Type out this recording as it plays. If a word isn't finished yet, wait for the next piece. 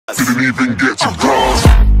Didn't even get to cross.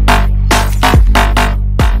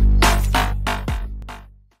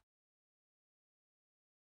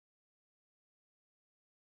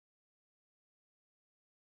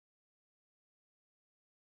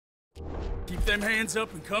 Keep them hands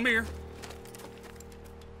up and come here.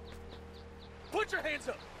 Put your hands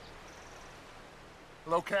up.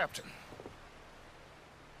 Hello, Captain.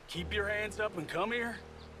 Keep your hands up and come here.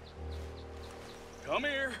 Come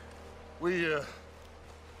here.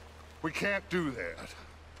 We can't do that.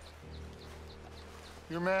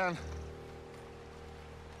 Your man...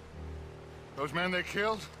 Those men they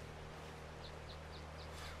killed?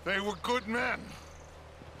 They were good men.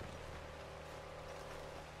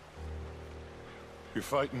 You're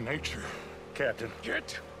fighting nature, Captain.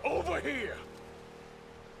 Get over here.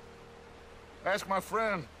 Ask my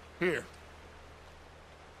friend here.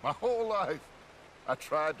 My whole life, I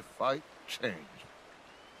tried to fight change.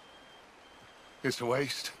 It's a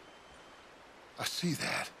waste. I see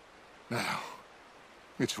that now.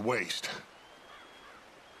 It's a waste.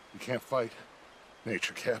 You can't fight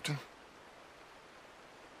nature, Captain.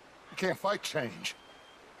 You can't fight change.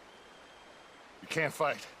 You can't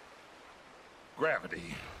fight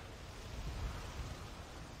gravity.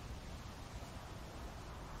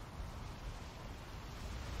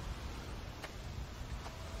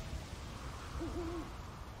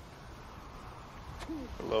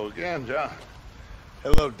 Hello again, John.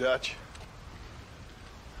 Hello, Dutch.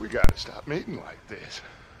 We gotta stop meeting like this.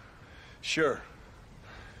 Sure.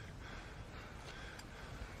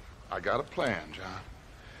 I got a plan, John.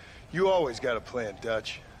 You always got a plan,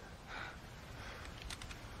 Dutch.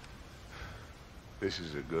 This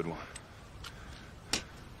is a good one.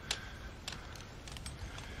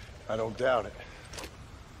 I don't doubt it.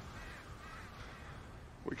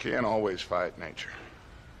 We can't always fight nature,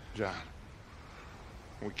 John.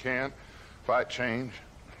 We can't fight change.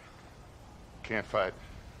 Can't fight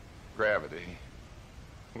gravity.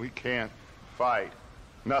 We can't fight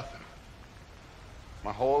nothing.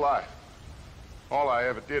 My whole life, all I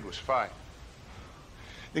ever did was fight.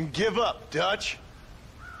 Then give up, Dutch.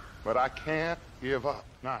 But I can't give up,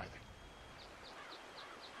 neither.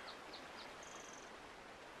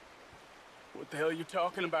 What the hell are you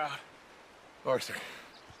talking about? Arthur,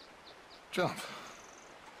 jump.